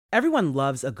Everyone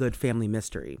loves a good family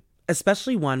mystery,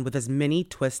 especially one with as many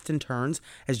twists and turns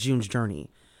as June's journey.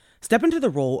 Step into the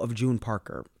role of June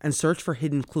Parker and search for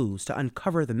hidden clues to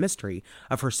uncover the mystery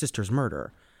of her sister's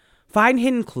murder. Find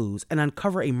hidden clues and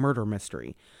uncover a murder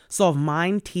mystery. Solve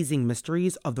mind-teasing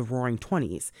mysteries of the Roaring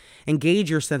Twenties. Engage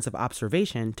your sense of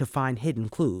observation to find hidden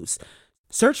clues.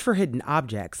 Search for hidden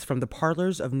objects from the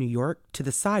parlors of New York to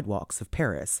the sidewalks of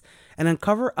Paris, and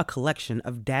uncover a collection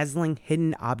of dazzling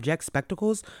hidden object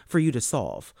spectacles for you to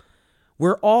solve.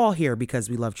 We're all here because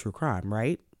we love true crime,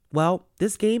 right? Well,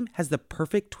 this game has the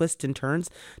perfect twists and turns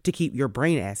to keep your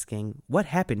brain asking, what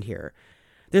happened here?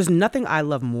 There's nothing I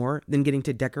love more than getting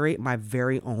to decorate my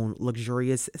very own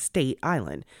luxurious state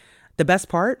island. The best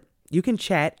part? You can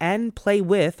chat and play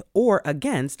with or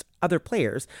against other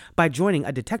players by joining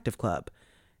a detective club.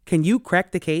 Can you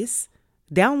crack the case?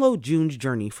 Download June's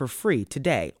Journey for free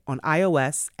today on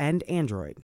iOS and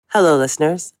Android. Hello,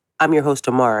 listeners. I'm your host,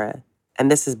 Amara,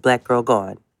 and this is Black Girl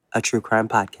Gone, a true crime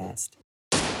podcast.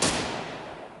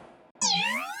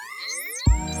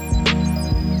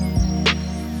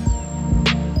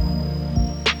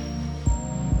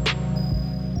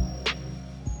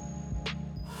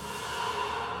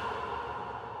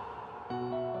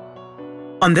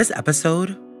 On this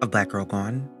episode of Black Girl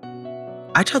Gone,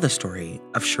 I tell the story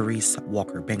of Sherese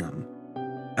Walker Bingham,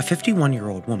 a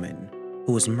 51-year-old woman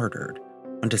who was murdered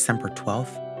on December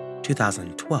 12,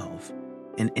 2012,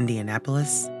 in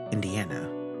Indianapolis, Indiana.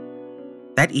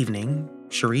 That evening,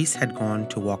 Sherese had gone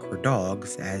to walk her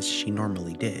dogs as she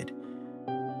normally did.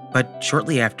 But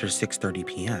shortly after 6:30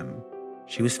 p.m.,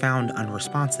 she was found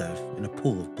unresponsive in a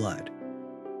pool of blood.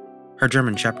 Her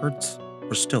German Shepherds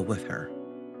were still with her.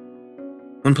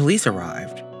 When police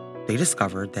arrived, they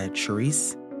discovered that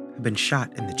Sherese had been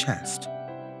shot in the chest.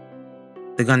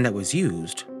 The gun that was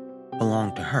used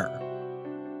belonged to her.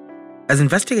 As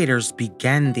investigators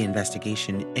began the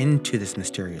investigation into this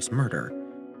mysterious murder,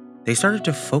 they started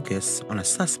to focus on a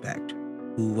suspect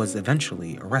who was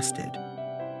eventually arrested.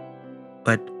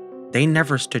 But they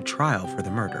never stood trial for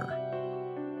the murder.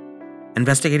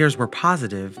 Investigators were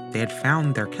positive they had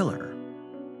found their killer.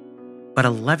 But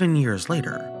 11 years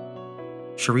later,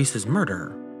 Sherese's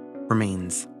murder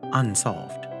remains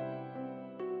unsolved.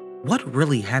 What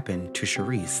really happened to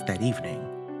Sherese that evening?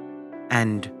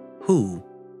 And who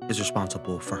is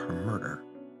responsible for her murder?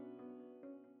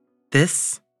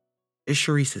 This is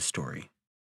Sherese's story.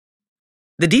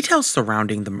 The details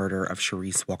surrounding the murder of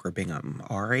Sherese Walker Bingham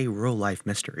are a real-life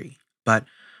mystery, but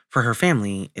for her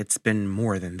family, it's been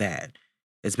more than that.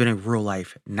 It's been a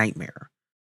real-life nightmare.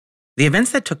 The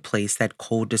events that took place that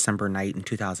cold December night in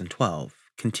 2012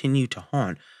 continue to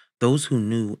haunt those who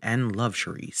knew and loved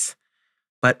Sherese.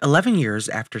 But 11 years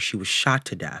after she was shot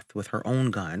to death with her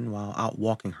own gun while out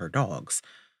walking her dogs,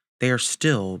 they are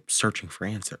still searching for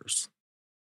answers.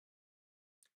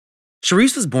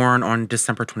 Sherese was born on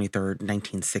December 23,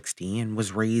 1960, and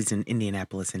was raised in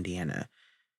Indianapolis, Indiana.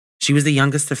 She was the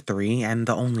youngest of three and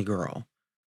the only girl.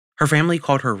 Her family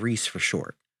called her Reese for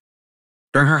short.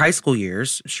 During her high school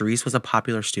years, Sherese was a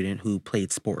popular student who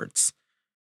played sports.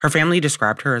 Her family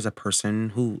described her as a person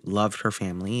who loved her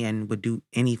family and would do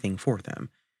anything for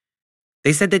them.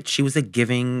 They said that she was a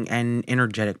giving and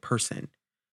energetic person.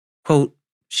 Quote,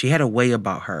 she had a way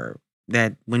about her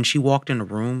that when she walked in a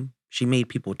room, she made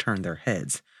people turn their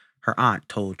heads, her aunt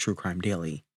told True Crime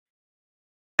Daily.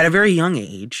 At a very young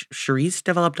age, Sherese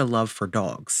developed a love for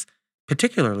dogs,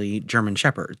 particularly German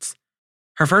Shepherds.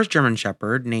 Her first German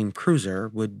Shepherd, named Cruiser,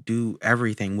 would do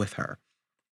everything with her.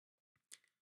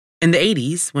 In the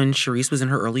 80s, when Sherese was in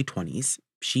her early 20s,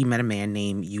 she met a man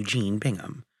named Eugene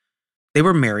Bingham. They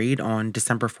were married on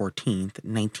December 14th,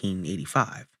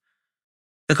 1985.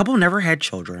 The couple never had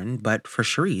children, but for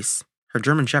Sherese, her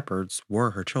German Shepherds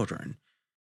were her children.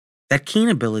 That keen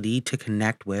ability to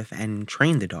connect with and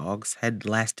train the dogs had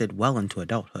lasted well into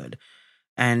adulthood,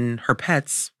 and her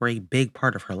pets were a big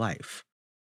part of her life.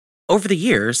 Over the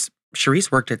years,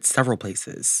 Sherese worked at several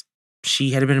places.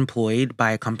 She had been employed by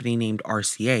a company named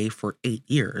RCA for 8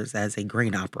 years as a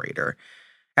grain operator.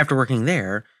 After working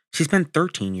there, she spent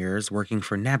 13 years working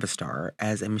for Navistar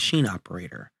as a machine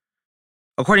operator.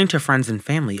 According to friends and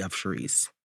family of Sherese,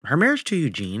 her marriage to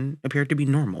Eugene appeared to be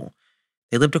normal.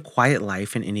 They lived a quiet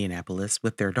life in Indianapolis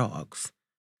with their dogs.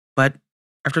 But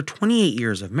after 28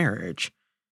 years of marriage,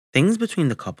 things between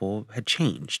the couple had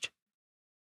changed.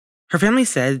 Her family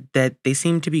said that they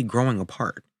seemed to be growing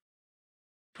apart.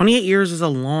 28 years is a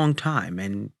long time,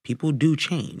 and people do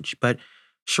change, but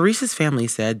Sherese's family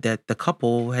said that the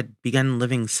couple had begun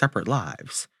living separate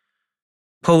lives.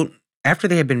 Quote, after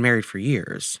they had been married for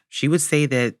years, she would say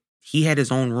that he had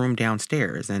his own room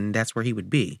downstairs, and that's where he would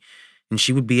be. and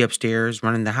she would be upstairs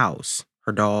running the house,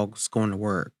 her dogs going to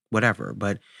work, whatever,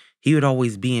 but he would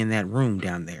always be in that room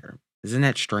down there. Isn't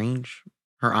that strange?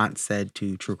 Her aunt said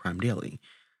to True Crime Daily.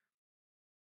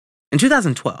 In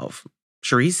 2012,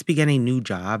 Sherese began a new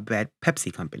job at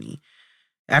Pepsi Company.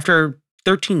 After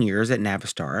 13 years at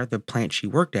Navistar, the plant she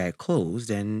worked at closed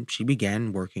and she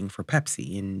began working for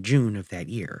Pepsi in June of that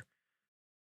year.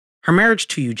 Her marriage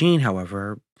to Eugene,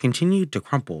 however, continued to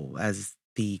crumble as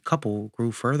the couple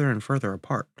grew further and further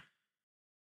apart.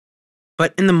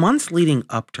 But in the months leading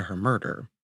up to her murder,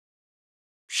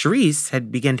 Sherese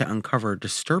had begun to uncover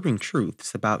disturbing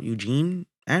truths about Eugene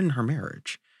and her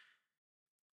marriage.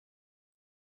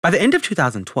 By the end of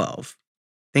 2012,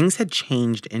 things had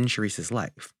changed in Sherese's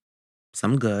life.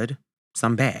 Some good,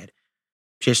 some bad.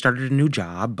 She had started a new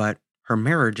job, but her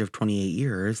marriage of 28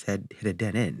 years had hit a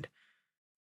dead end.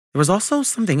 There was also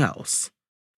something else.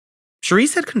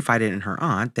 Sherese had confided in her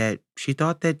aunt that she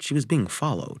thought that she was being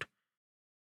followed.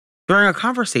 During a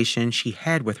conversation she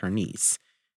had with her niece,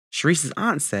 Sherese's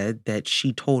aunt said that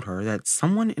she told her that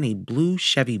someone in a blue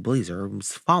Chevy Blazer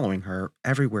was following her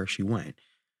everywhere she went.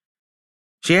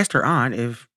 She asked her aunt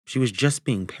if she was just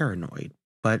being paranoid,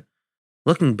 but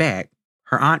looking back,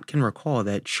 her aunt can recall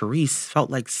that Sherese felt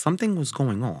like something was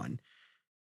going on.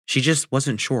 She just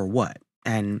wasn't sure what,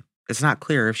 and it's not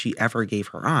clear if she ever gave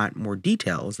her aunt more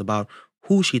details about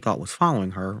who she thought was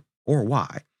following her or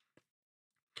why.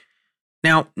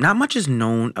 Now, not much is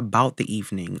known about the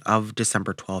evening of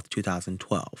December 12th,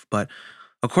 2012, but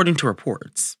according to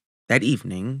reports, that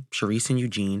evening, Sherese and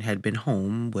Eugene had been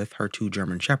home with her two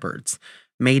German shepherds,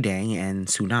 Mayday and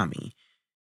Tsunami.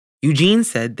 Eugene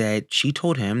said that she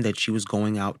told him that she was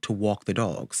going out to walk the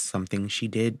dogs, something she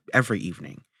did every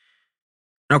evening.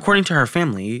 Now, according to her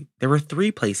family, there were three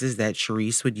places that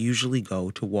Sherese would usually go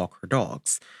to walk her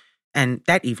dogs, and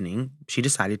that evening, she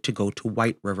decided to go to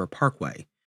White River Parkway.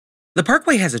 The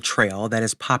parkway has a trail that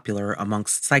is popular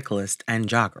amongst cyclists and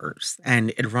joggers, and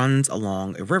it runs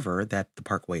along a river that the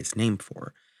parkway is named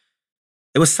for.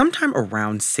 It was sometime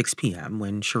around 6 p.m.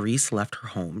 when Sherese left her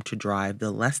home to drive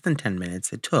the less than 10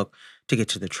 minutes it took to get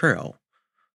to the trail.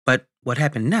 But what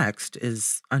happened next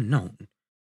is unknown.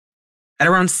 At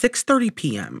around 6:30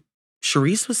 p.m.,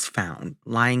 Sherese was found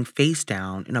lying face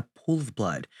down in a pool of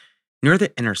blood near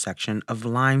the intersection of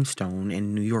Limestone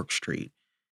and New York Street.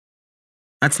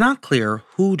 It's not clear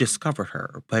who discovered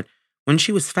her, but when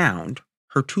she was found,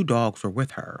 her two dogs were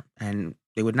with her, and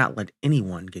they would not let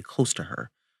anyone get close to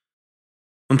her.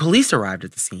 When police arrived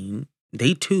at the scene,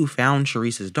 they too found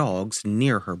Sherese's dogs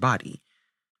near her body.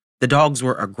 The dogs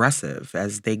were aggressive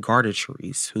as they guarded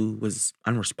Sherese, who was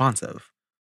unresponsive.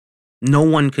 No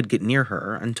one could get near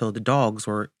her until the dogs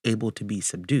were able to be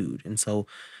subdued, and so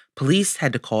police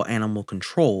had to call animal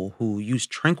control, who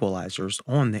used tranquilizers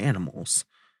on the animals.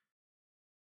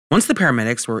 Once the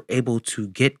paramedics were able to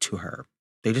get to her,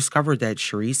 they discovered that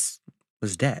Sherese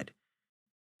was dead.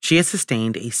 She had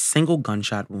sustained a single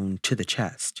gunshot wound to the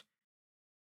chest.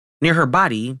 Near her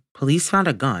body, police found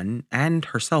a gun and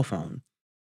her cell phone.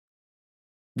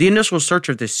 The initial search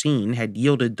of the scene had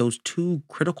yielded those two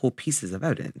critical pieces of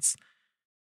evidence.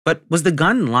 But was the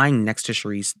gun lying next to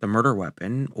Sherese the murder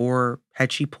weapon, or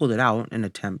had she pulled it out in an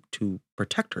attempt to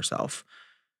protect herself?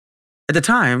 At the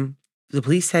time, the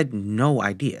police had no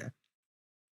idea.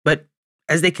 But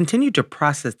as they continued to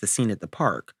process the scene at the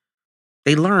park,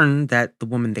 they learned that the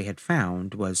woman they had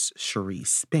found was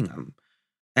Sherese Bingham,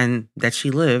 and that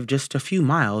she lived just a few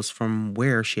miles from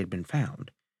where she had been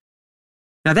found.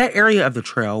 Now, that area of the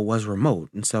trail was remote,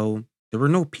 and so there were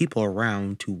no people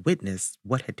around to witness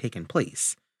what had taken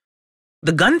place.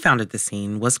 The gun found at the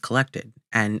scene was collected,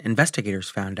 and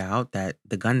investigators found out that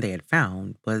the gun they had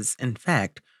found was, in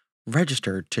fact,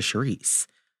 registered to Sherese.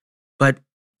 But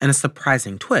in a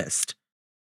surprising twist,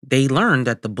 they learned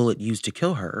that the bullet used to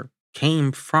kill her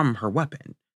came from her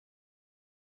weapon.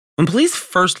 When police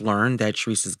first learned that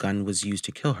Sherese's gun was used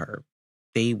to kill her,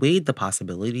 they weighed the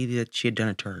possibility that she had done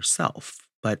it to herself,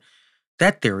 but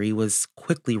that theory was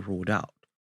quickly ruled out.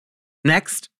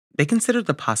 Next, they considered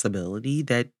the possibility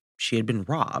that she had been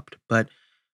robbed, but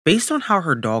based on how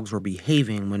her dogs were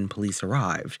behaving when police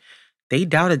arrived, they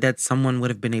doubted that someone would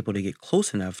have been able to get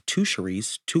close enough to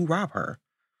Sherese to rob her.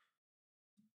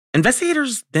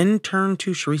 Investigators then turned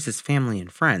to Sherese's family and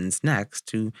friends next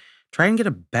to try and get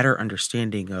a better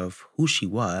understanding of who she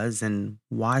was and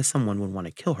why someone would want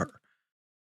to kill her.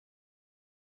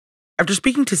 After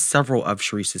speaking to several of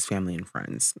Sherese's family and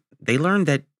friends, they learned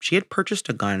that she had purchased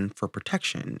a gun for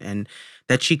protection and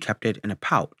that she kept it in a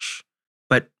pouch.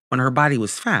 But when her body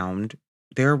was found,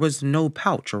 there was no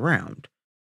pouch around.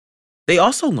 They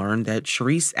also learned that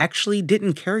Sherese actually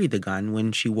didn't carry the gun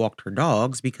when she walked her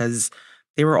dogs because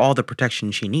they were all the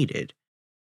protection she needed.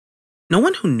 No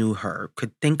one who knew her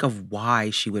could think of why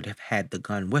she would have had the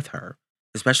gun with her,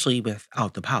 especially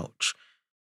without the pouch.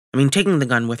 I mean, taking the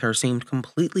gun with her seemed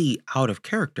completely out of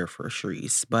character for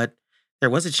Sherese, but there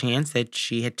was a chance that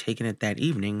she had taken it that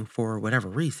evening for whatever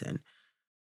reason.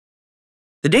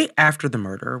 The day after the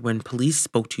murder, when police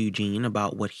spoke to Eugene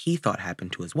about what he thought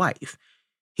happened to his wife,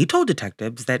 he told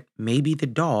detectives that maybe the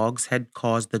dogs had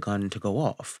caused the gun to go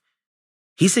off.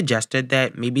 He suggested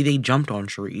that maybe they jumped on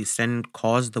Sherese and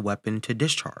caused the weapon to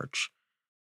discharge.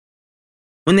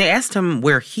 When they asked him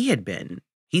where he had been,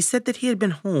 he said that he had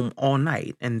been home all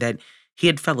night and that he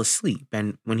had fell asleep,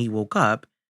 and when he woke up,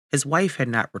 his wife had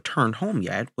not returned home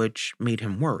yet, which made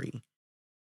him worry.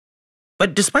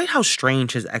 But despite how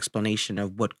strange his explanation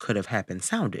of what could have happened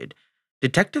sounded,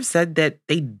 detectives said that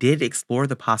they did explore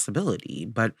the possibility,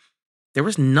 but there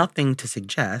was nothing to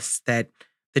suggest that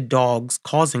the dogs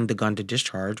causing the gun to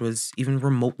discharge was even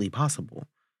remotely possible.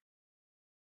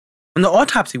 When the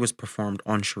autopsy was performed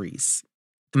on Sherese,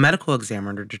 the medical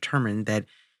examiner determined that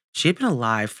she had been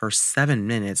alive for 7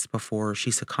 minutes before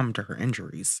she succumbed to her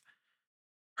injuries.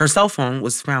 Her cell phone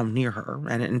was found near her,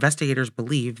 and investigators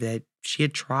believed that she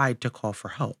had tried to call for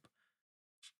help.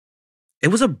 It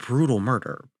was a brutal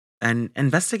murder, and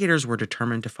investigators were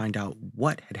determined to find out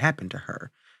what had happened to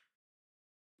her.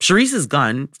 Sherese's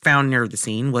gun, found near the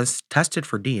scene, was tested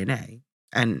for DNA,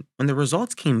 and when the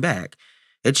results came back,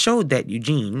 it showed that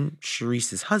Eugene,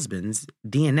 Sherese's husband's,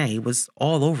 DNA was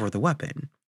all over the weapon.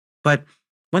 But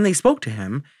when they spoke to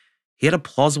him, he had a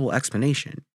plausible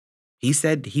explanation. He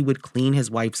said he would clean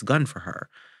his wife's gun for her.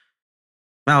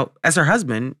 Now, as her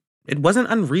husband, it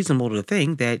wasn't unreasonable to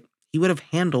think that he would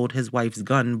have handled his wife's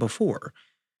gun before.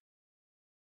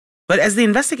 But as the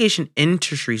investigation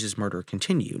into Sherese's murder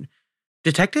continued,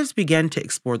 detectives began to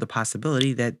explore the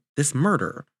possibility that this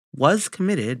murder was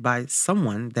committed by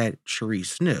someone that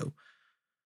Sherese knew.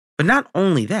 But not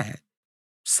only that,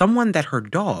 someone that her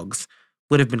dogs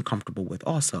would have been comfortable with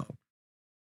also.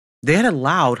 They had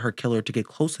allowed her killer to get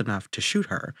close enough to shoot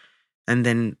her and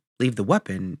then leave the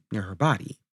weapon near her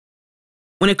body.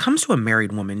 When it comes to a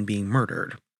married woman being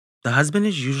murdered, the husband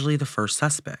is usually the first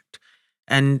suspect.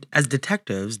 And as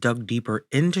detectives dug deeper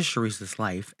into Sherese's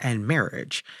life and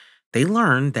marriage, they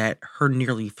learned that her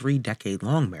nearly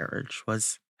 3-decade-long marriage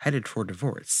was headed for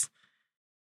divorce.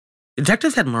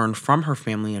 Detectives had learned from her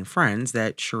family and friends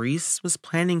that Sherese was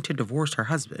planning to divorce her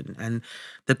husband and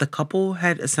that the couple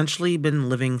had essentially been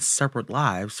living separate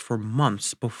lives for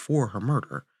months before her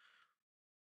murder.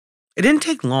 It didn't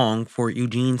take long for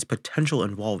Eugene's potential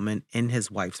involvement in his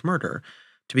wife's murder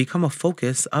to become a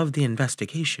focus of the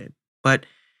investigation. But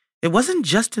it wasn't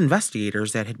just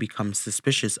investigators that had become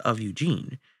suspicious of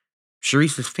Eugene.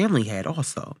 Sherese's family had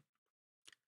also.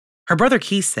 Her brother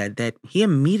Keith said that he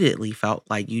immediately felt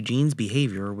like Eugene's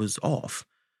behavior was off.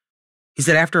 He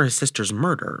said after his sister's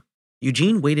murder,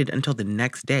 Eugene waited until the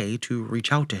next day to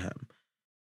reach out to him.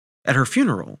 At her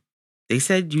funeral, they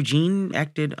said Eugene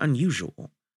acted unusual.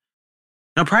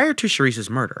 Now, prior to Sherese's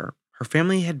murder, her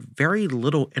family had very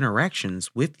little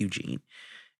interactions with Eugene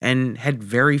and had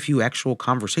very few actual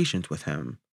conversations with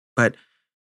him. But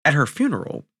at her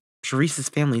funeral, Sherese's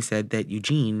family said that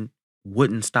Eugene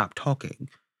wouldn't stop talking.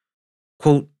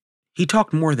 Quote, he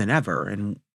talked more than ever,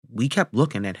 and we kept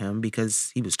looking at him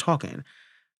because he was talking.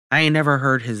 I ain't never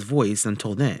heard his voice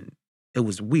until then. It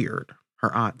was weird,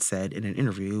 her aunt said in an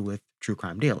interview with True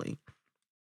Crime Daily.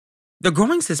 The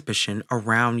growing suspicion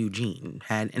around Eugene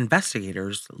had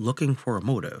investigators looking for a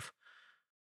motive.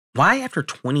 Why, after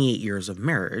 28 years of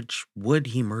marriage, would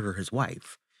he murder his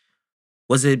wife?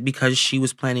 Was it because she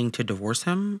was planning to divorce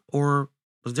him, or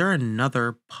was there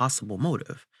another possible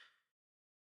motive?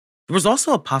 There was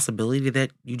also a possibility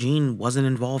that Eugene wasn't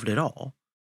involved at all.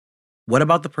 What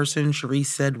about the person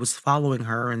Sherese said was following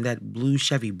her in that blue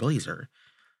Chevy Blazer?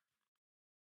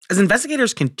 As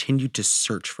investigators continued to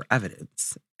search for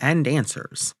evidence and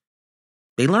answers,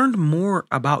 they learned more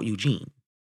about Eugene,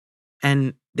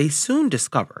 and they soon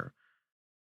discover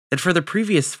that for the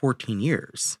previous 14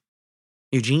 years,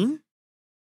 Eugene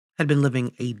had been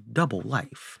living a double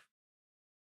life.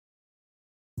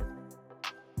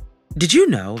 Did you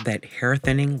know that hair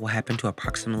thinning will happen to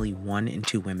approximately 1 in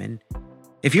 2 women?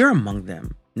 If you're among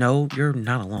them, no, you're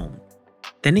not alone.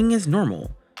 Thinning is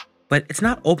normal, but it's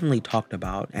not openly talked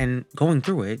about, and going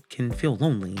through it can feel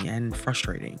lonely and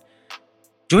frustrating.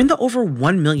 Join the over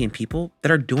 1 million people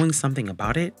that are doing something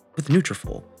about it with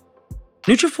Nutrafol.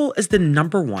 Nutrafol is the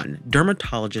 #1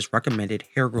 dermatologist recommended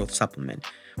hair growth supplement,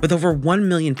 with over 1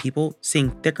 million people seeing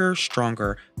thicker,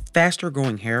 stronger, faster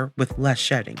growing hair with less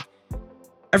shedding.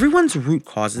 Everyone's root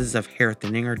causes of hair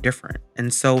thinning are different,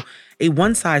 and so a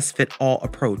one size fit all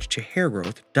approach to hair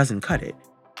growth doesn't cut it.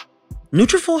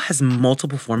 Nutrafol has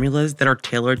multiple formulas that are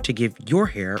tailored to give your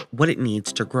hair what it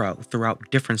needs to grow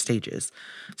throughout different stages,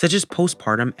 such as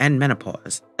postpartum and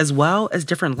menopause, as well as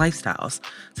different lifestyles,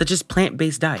 such as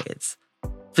plant-based diets.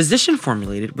 Physician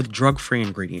formulated with drug-free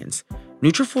ingredients,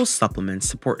 Nutrafol supplements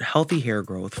support healthy hair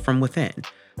growth from within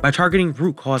by targeting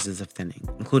root causes of thinning,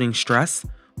 including stress,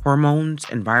 hormones,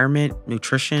 environment,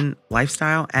 nutrition,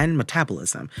 lifestyle, and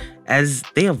metabolism, as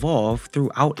they evolve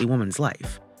throughout a woman's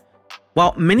life.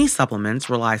 While many supplements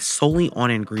rely solely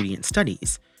on ingredient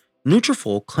studies,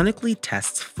 Nutrafol clinically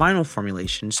tests final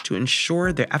formulations to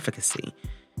ensure their efficacy.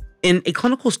 In a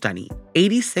clinical study,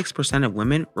 86% of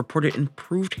women reported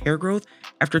improved hair growth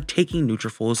after taking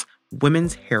Nutrafol's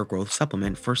women's hair growth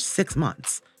supplement for 6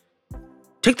 months.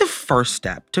 Take the first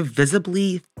step to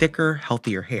visibly thicker,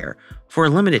 healthier hair. For a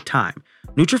limited time,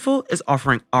 Nutrafol is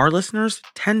offering our listeners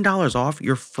 $10 off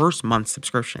your first month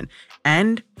subscription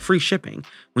and free shipping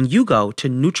when you go to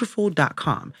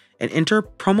Nutrafol.com and enter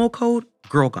promo code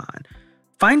GIRLGONE.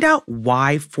 Find out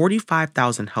why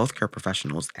 45,000 healthcare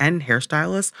professionals and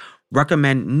hairstylists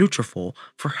recommend Nutrafol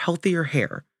for healthier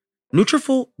hair.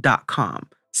 Nutrafol.com,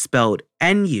 spelled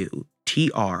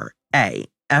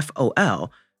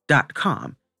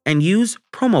Nutrafol.com, and use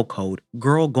promo code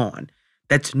GIRLGONE.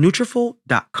 That's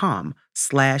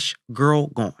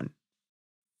Nutrafol.com/GIRLGONE.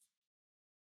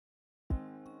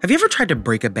 Have you ever tried to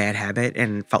break a bad habit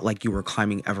and felt like you were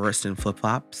climbing Everest in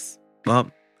flip-flops?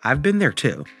 Well, I've been there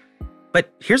too.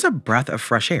 But here's a breath of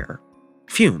fresh air.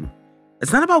 Fume.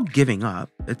 It's not about giving up,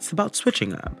 it's about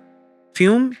switching up.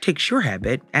 Fume takes your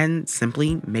habit and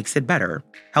simply makes it better,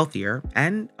 healthier,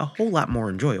 and a whole lot more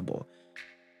enjoyable.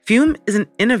 Fume is an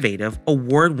innovative,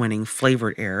 award-winning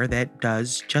flavored air that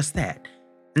does just that.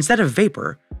 Instead of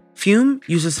vapor, Fume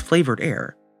uses flavored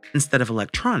air. Instead of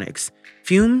electronics,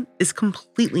 Fume is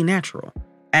completely natural.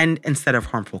 And instead of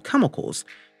harmful chemicals,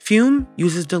 Fume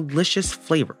uses delicious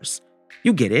flavors.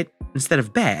 You get it. Instead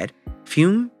of bad,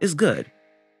 Fume is good.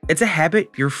 It's a habit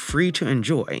you're free to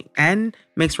enjoy and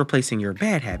makes replacing your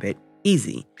bad habit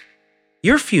easy.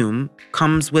 Your Fume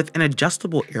comes with an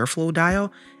adjustable airflow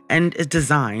dial and is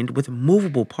designed with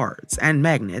movable parts and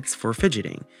magnets for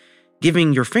fidgeting,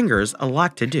 giving your fingers a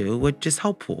lot to do, which is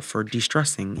helpful for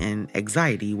de-stressing and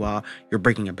anxiety while you're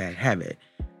breaking a bad habit.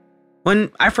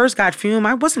 When I first got Fume,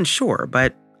 I wasn't sure,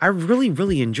 but I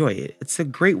really enjoy it. It's a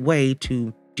great way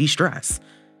to de-stress.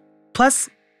 Plus,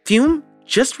 Fume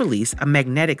just released a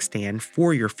magnetic stand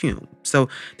for your Fume, so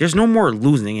there's no more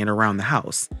losing it around the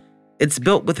house. It's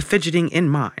built with fidgeting in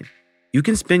mind. You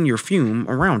can spin your Fume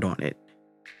around on it.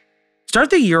 Start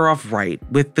the year off right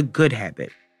with the good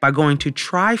habit by going to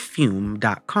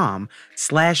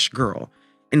tryfume.com/girl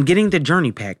and getting the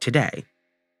journey pack today.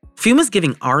 Fume is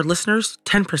giving our listeners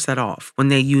 10% off when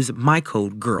they use my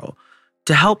code GIRL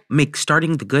to help make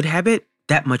starting the good habit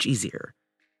that much easier.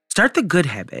 Start the good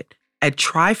habit at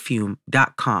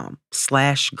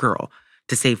tryfume.com/girl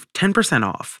to save 10%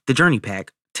 off the journey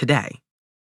pack today.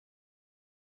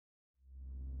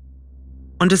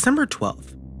 On December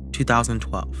 12th,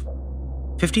 2012,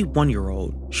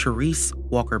 51-year-old Sherese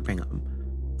Walker Bingham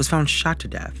was found shot to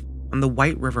death on the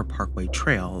White River Parkway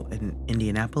Trail in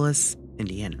Indianapolis,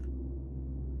 Indiana.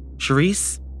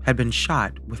 Sherese had been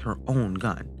shot with her own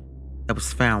gun that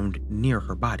was found near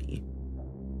her body.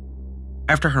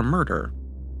 After her murder,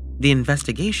 the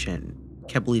investigation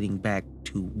kept leading back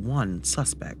to one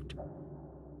suspect.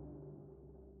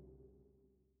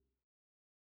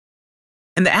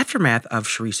 In the aftermath of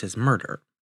Sherese's murder,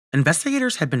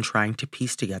 investigators had been trying to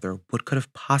piece together what could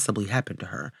have possibly happened to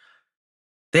her.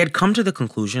 They had come to the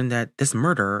conclusion that this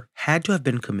murder had to have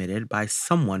been committed by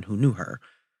someone who knew her.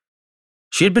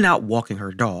 She had been out walking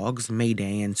her dogs,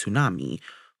 Mayday and Tsunami,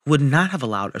 who would not have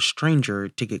allowed a stranger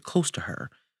to get close to her.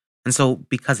 And so,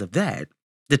 because of that,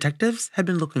 detectives had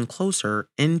been looking closer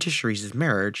into Sherese's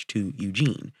marriage to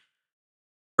Eugene.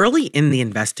 Early in the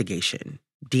investigation,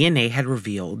 DNA had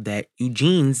revealed that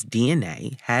Eugene's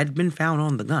DNA had been found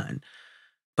on the gun,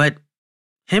 but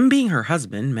him being her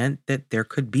husband meant that there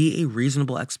could be a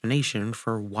reasonable explanation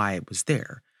for why it was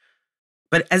there.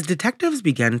 But as detectives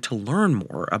began to learn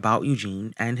more about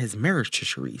Eugene and his marriage to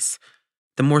Sherese,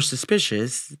 the more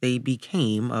suspicious they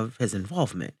became of his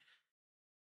involvement.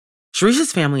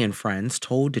 Sherese's family and friends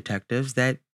told detectives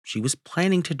that she was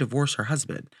planning to divorce her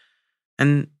husband,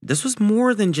 and this was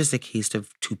more than just a case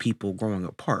of two people growing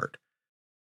apart.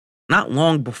 Not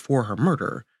long before her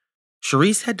murder,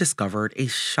 Sherese had discovered a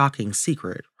shocking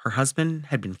secret her husband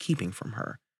had been keeping from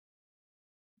her.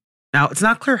 Now, it's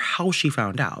not clear how she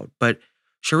found out, but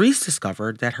Sherese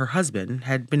discovered that her husband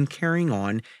had been carrying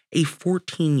on a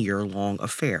 14-year-long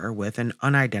affair with an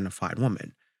unidentified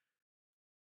woman.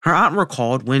 Her aunt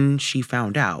recalled when she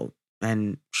found out,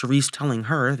 and Sherese telling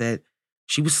her that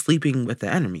she was sleeping with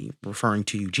the enemy, referring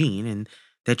to Eugene, and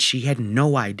that she had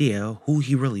no idea who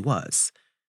he really was.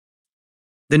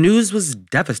 The news was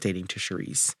devastating to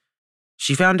Sherese.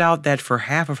 She found out that for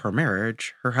half of her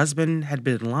marriage, her husband had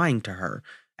been lying to her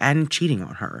and cheating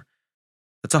on her.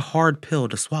 That's a hard pill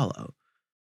to swallow.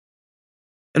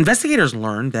 Investigators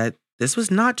learned that this was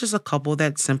not just a couple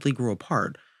that simply grew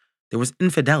apart. There was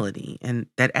infidelity, and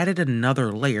that added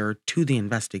another layer to the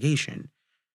investigation.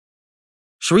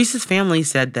 Sherese's family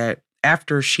said that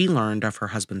after she learned of her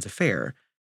husband's affair,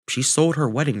 she sold her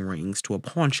wedding rings to a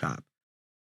pawn shop.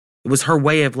 It was her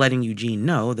way of letting Eugene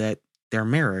know that their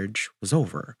marriage was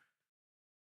over.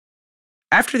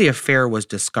 After the affair was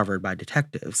discovered by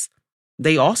detectives,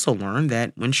 they also learned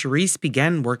that when Sherese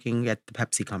began working at the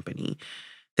Pepsi company,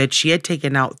 that she had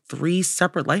taken out 3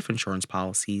 separate life insurance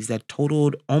policies that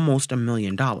totaled almost $1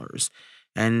 million,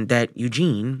 and that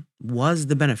Eugene was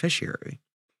the beneficiary.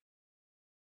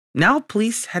 Now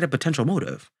police had a potential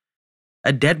motive: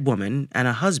 a dead woman and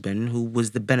a husband who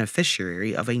was the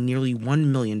beneficiary of a nearly $1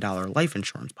 million life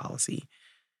insurance policy.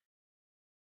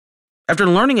 After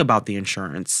learning about the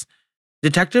insurance,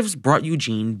 detectives brought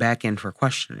Eugene back in for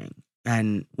questioning,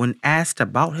 and when asked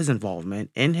about his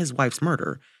involvement in his wife's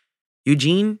murder,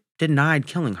 Eugene denied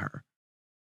killing her.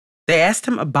 They asked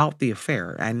him about the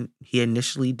affair, and he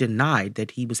initially denied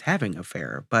that he was having an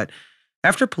affair, but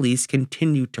after police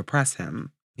continued to press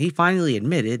him, he finally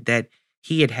admitted that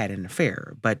he had had an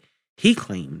affair, but he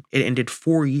claimed it ended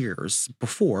 4 years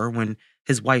before when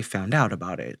his wife found out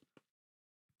about it.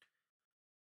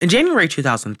 In January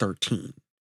 2013,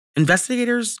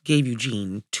 investigators gave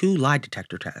Eugene 2 lie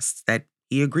detector tests that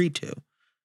he agreed to.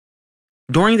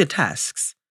 During the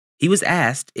tests, he was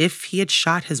asked if he had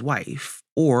shot his wife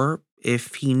or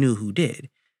if he knew who did.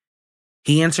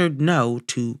 He answered no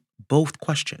to both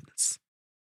questions.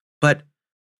 But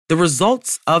the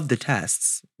results of the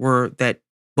tests were that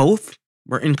both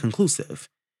were inconclusive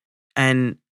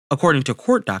and, according to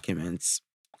court documents,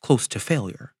 close to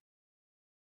failure.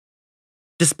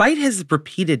 Despite his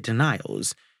repeated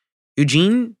denials,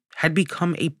 Eugene had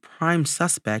become a prime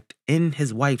suspect in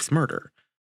his wife's murder.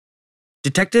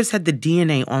 Detectives had the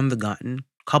DNA on the gun,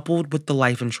 coupled with the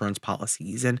life insurance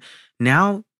policies, and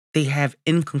now they have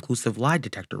inconclusive lie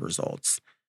detector results.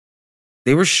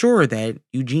 They were sure that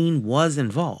Eugene was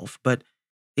involved, but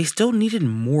they still needed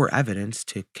more evidence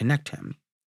to connect him.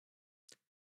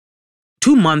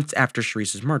 2 months after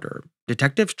Sherese's murder,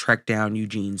 detectives tracked down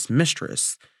Eugene's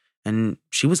mistress, and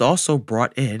she was also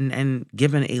brought in and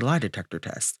given a lie detector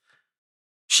test.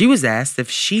 She was asked if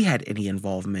she had any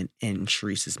involvement in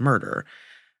Sherese's murder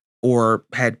or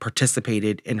had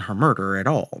participated in her murder at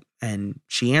all, and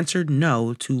she answered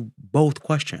no to both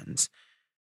questions.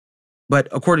 But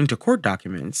according to court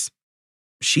documents,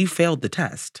 she failed the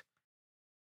test.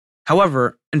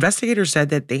 However, investigators said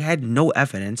that they had no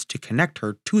evidence to connect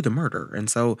her to the murder, and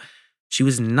so she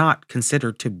was not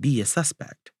considered to be a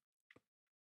suspect.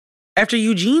 After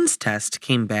Eugene's test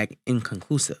came back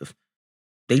inconclusive,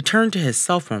 they turned to his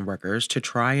cell phone records to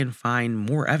try and find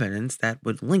more evidence that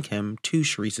would link him to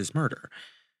Sherese's murder.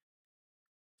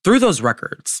 Through those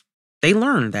records, they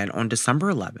learned that on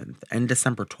December 11th and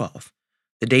December 12th,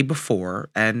 the day before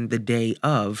and the day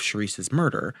of Sherese's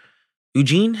murder,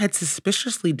 Eugene had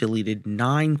suspiciously deleted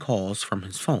 9 calls from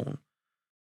his phone.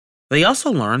 They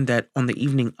also learned that on the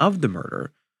evening of the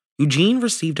murder, Eugene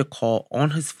received a call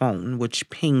on his phone which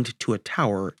pinged to a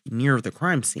tower near the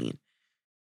crime scene.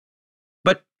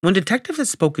 But when detectives had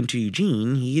spoken to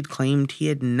Eugene, he had claimed he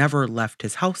had never left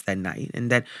his house that night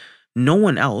and that no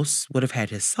one else would have had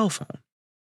his cell phone.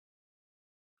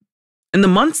 In the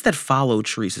months that followed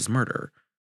Sherese's murder,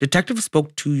 detectives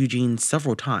spoke to Eugene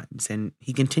several times, and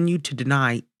he continued to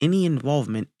deny any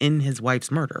involvement in his wife's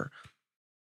murder.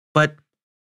 But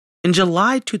in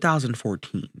July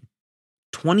 2014,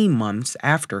 20 months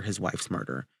after his wife's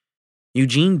murder,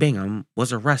 Eugene Bingham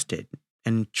was arrested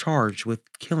and charged with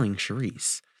killing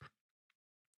Sherese.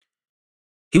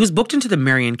 He was booked into the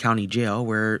Marion County Jail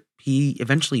where he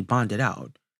eventually bonded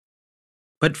out.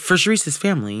 But for Sherese's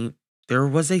family, there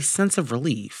was a sense of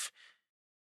relief.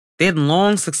 They had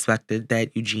long suspected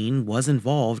that Eugene was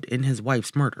involved in his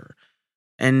wife's murder,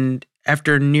 and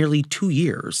after nearly 2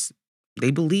 years,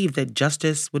 they believed that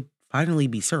justice would finally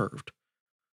be served.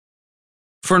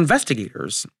 For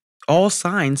investigators, All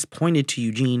signs pointed to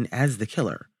Eugene as the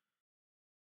killer,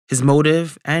 his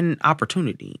motive and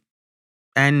opportunity,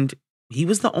 and he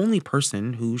was the only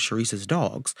person who Sherese's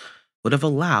dogs would have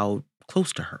allowed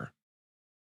close to her.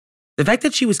 The fact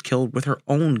that she was killed with her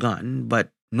own gun,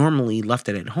 but normally left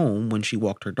it at home when she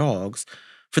walked her dogs,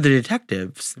 for the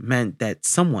detectives meant that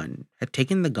someone had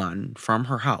taken the gun from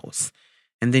her house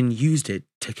and then used it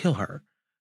to kill her.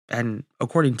 And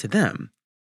according to them,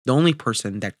 the only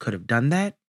person that could have done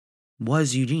that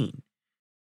was Eugene.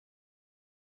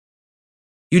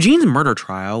 Eugene's murder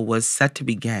trial was set to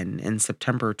begin in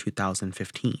September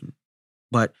 2015,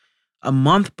 but a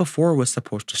month before it was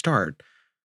supposed to start,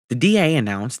 the DA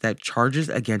announced that charges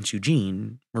against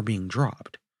Eugene were being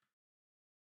dropped.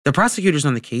 The prosecutors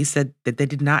on the case said that they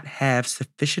did not have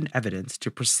sufficient evidence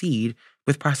to proceed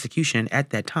with prosecution at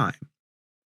that time.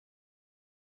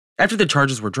 After the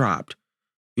charges were dropped,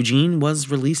 Eugene was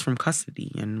released from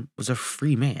custody and was a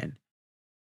free man.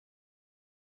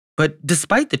 But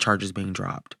despite the charges being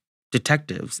dropped,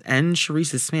 detectives and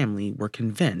Sherese's family were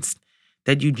convinced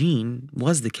that Eugene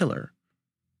was the killer.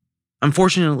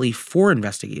 Unfortunately for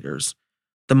investigators,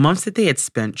 the months that they had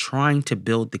spent trying to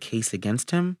build the case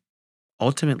against him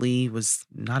ultimately was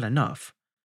not enough.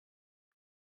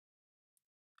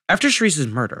 After Sherese's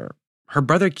murder, her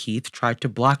brother Keith tried to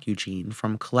block Eugene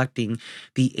from collecting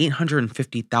the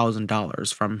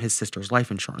 $850,000 from his sister's life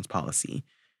insurance policy.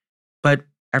 But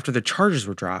after the charges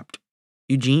were dropped,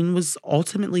 Eugene was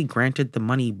ultimately granted the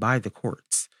money by the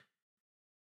courts.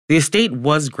 The estate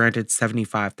was granted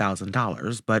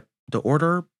 $75,000, but the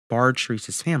order barred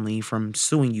Sherese's family from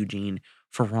suing Eugene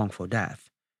for wrongful death.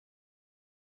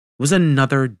 It was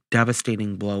another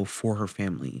devastating blow for her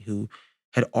family, who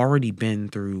had already been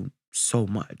through so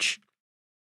much.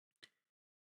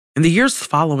 In the years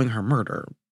following her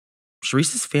murder,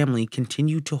 Sherese's family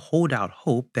continued to hold out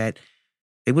hope that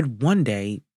they would one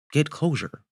day get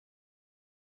closure.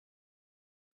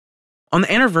 On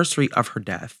the anniversary of her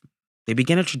death, they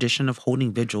began a tradition of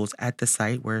holding vigils at the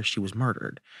site where she was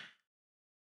murdered.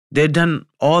 They had done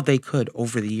all they could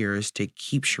over the years to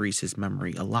keep Sherese's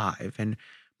memory alive and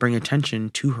bring attention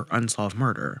to her unsolved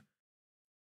murder.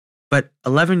 But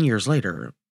 11 years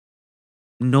later,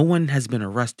 no one has been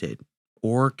arrested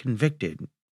or convicted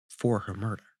for her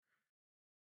murder.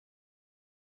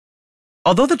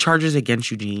 Although the charges against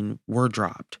Eugene were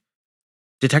dropped,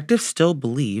 detectives still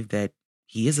believe that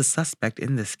he is a suspect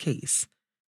in this case,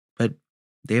 but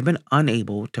they have been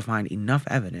unable to find enough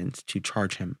evidence to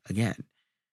charge him again.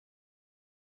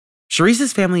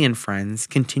 Sherese's family and friends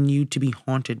continue to be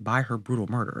haunted by her brutal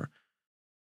murder.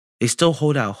 They still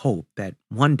hold out hope that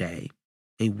one day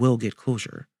they will get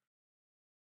closure.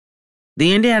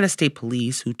 The Indiana State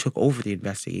Police, who took over the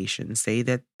investigation, say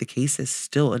that the case is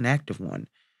still an active one,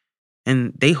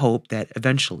 and they hope that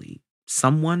eventually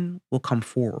someone will come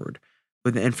forward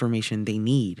with the information they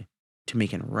need to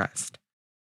make an arrest.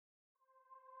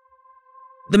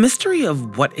 The mystery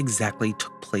of what exactly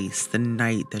took place the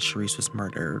night that Sherese was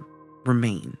murdered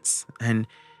remains, and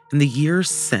in the years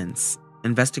since,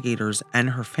 investigators and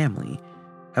her family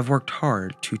have worked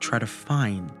hard to try to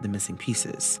find the missing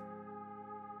pieces.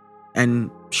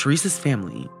 And Sherese's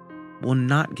family will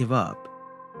not give up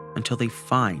until they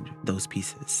find those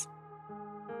pieces.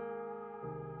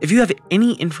 If you have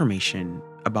any information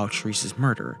about Sherese's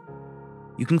murder,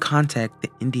 you can contact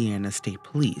the Indiana State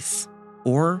Police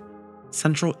or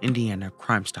Central Indiana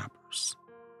Crime Stoppers.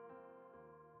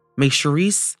 May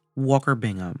Sherese Walker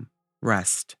Bingham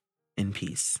rest in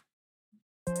peace.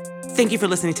 Thank you for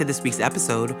listening to this week's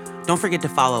episode. Don't forget to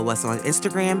follow us on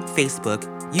Instagram, Facebook,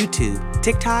 YouTube,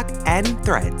 TikTok, and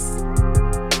Threads.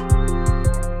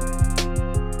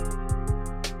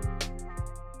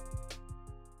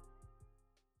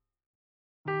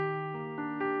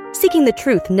 Seeking the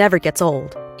truth never gets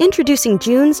old. Introducing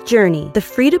June's Journey, the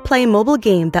free-to-play mobile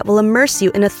game that will immerse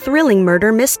you in a thrilling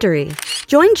murder mystery.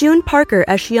 Join June Parker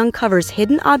as she uncovers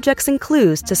hidden objects and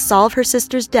clues to solve her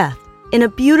sister's death in a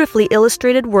beautifully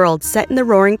illustrated world set in the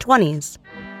Roaring '20s.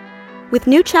 With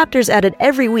new chapters added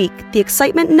every week, the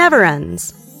excitement never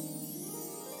ends.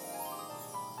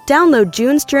 Download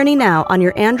June's Journey now on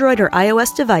your Android or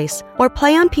iOS device, or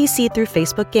play on PC through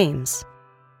Facebook Games.